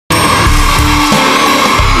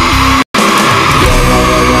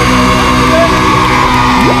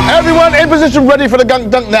everyone in position ready for the gunk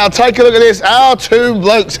dunk now. Take a look at this. Our two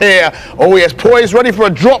blokes here. Oh yes, poised, ready for a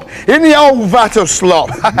drop in the old vat of slop.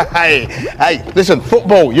 hey, listen,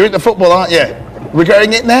 football. You're into football, aren't you?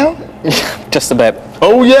 Regretting it now? Just a bit.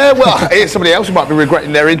 Oh yeah, well, here's somebody else who might be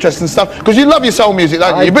regretting their interest and stuff. Because you love your soul music,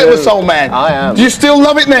 don't you? You're a bit of a soul man. I am. Do you still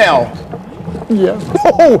love it now? Yeah.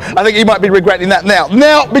 Oh, I think you might be regretting that now.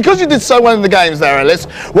 Now, because you did so well in the games there, Ellis,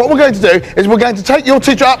 what we're going to do is we're going to take your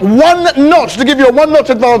teacher up one notch to give you a one-notch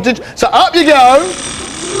advantage. So up you go.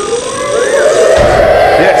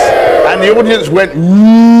 Yes, and the audience went,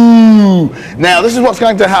 ooh. Now, this is what's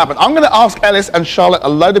going to happen. I'm going to ask Ellis and Charlotte a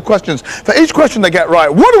load of questions. For each question they get right,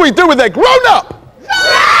 what do we do with their grown-up?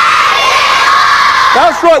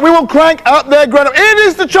 That's right, we will crank up their grown-up. It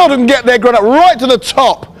is the child who can get their grown-up right to the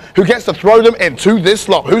top, who gets to throw them into this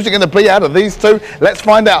slot. Who's it going to be out of these two? Let's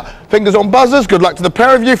find out. Fingers on buzzers. Good luck to the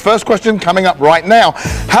pair of you. First question coming up right now.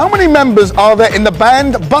 How many members are there in the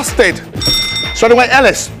band Busted? Straight away,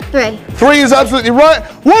 Ellis. 3. 3 is absolutely right.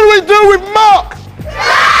 What do we do with Mark?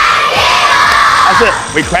 That's it.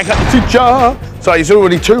 We crank up the teacher. So he's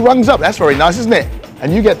already 2 rungs up. That's very nice, isn't it?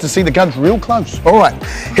 And you get to see the guns real close. All right.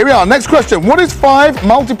 Here we are. Next question. What is 5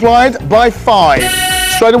 multiplied by 5?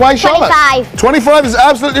 Straight away, Charlotte. 25. 25 is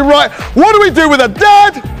absolutely right. What do we do with a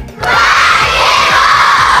dad?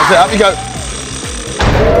 That's it, up you go.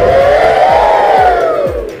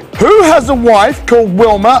 Who has a wife called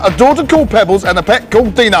Wilma, a daughter called Pebbles, and a pet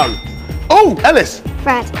called Dino? Oh, Ellis.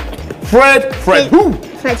 Fred. Fred who?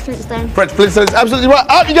 Fred Flintstone. Fred Flintstone is absolutely right.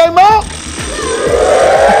 Up you go, Mark.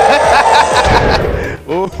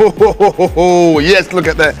 Oh, yes, look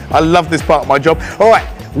at that. I love this part of my job. All right.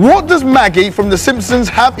 What does Maggie from The Simpsons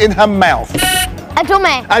have in her mouth? A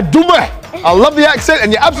dummy. A dummy. I love the accent,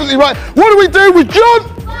 and you're absolutely right. What do we do with John?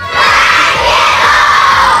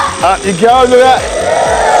 Up you go, look at that.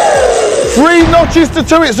 3 notches to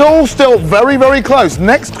 2. It's all still very, very close.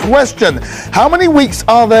 Next question. How many weeks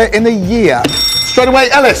are there in a year? Straight away,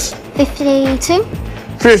 Ellis. 52.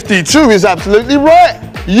 52 is absolutely right.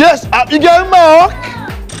 Yes, up you go, Mark.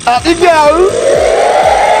 Up you go.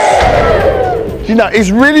 You know,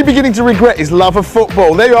 he's really beginning to regret his love of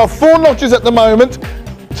football. There you are, 4 notches at the moment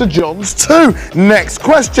to John's 2. Next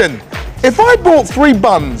question. If I bought 3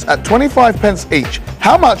 buns at 25 pence each,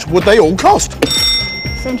 how much would they all cost?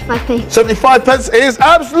 75p. 75 pence is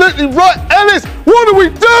absolutely right. Ellis, what do we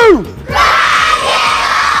do? That's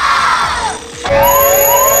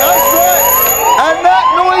right. And that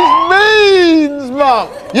noise means, Mark,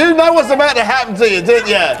 you know what's about to happen to you, didn't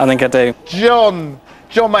you? I think I do. John,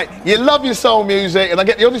 mate, you love your soul music, and I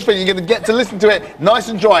get the honest feeling you're going to get to listen to it nice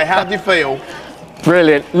and dry. How do you feel?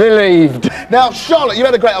 Brilliant. Relieved. Now, Charlotte, you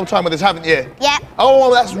had a great old time with us, haven't you? Yeah. Oh,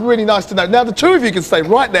 well, that's really nice to know. Now, the 2 of you can stay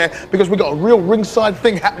right there because we've got a real ringside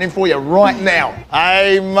thing happening for you right now.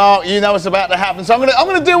 Hey, Mark, you know what's about to happen, so I'm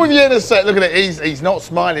gonna deal with you in a sec. Look at it, he's not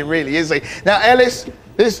smiling really, is he? Now, Ellis,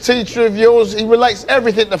 this teacher of yours, he relates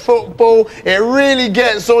everything to football. It really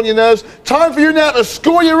gets on your nerves. Time for you now to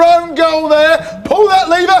score your own goal there. Pull that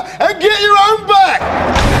lever and get your own back.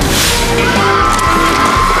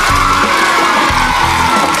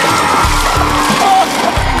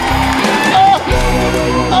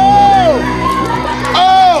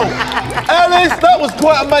 Ellis, that was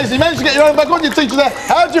quite amazing. You managed to get your own back on your teacher there.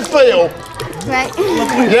 How'd you feel? Right.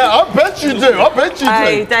 Yeah, I bet you do. I bet you do.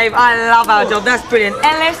 Hey, Dave, I love our job. That's brilliant.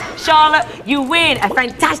 Ellis, Charlotte, you win a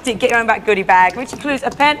fantastic Get Your Own Back goodie bag, which includes a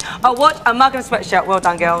pen, a watch, a mug and a sweatshirt. Well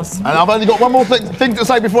done, girls. And I've only got one more thing to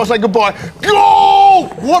say before I say goodbye. Goal!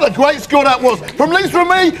 What a great score that was. From Lisa and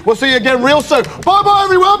me, we'll see you again real soon. Bye-bye,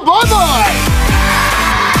 everyone. Bye-bye.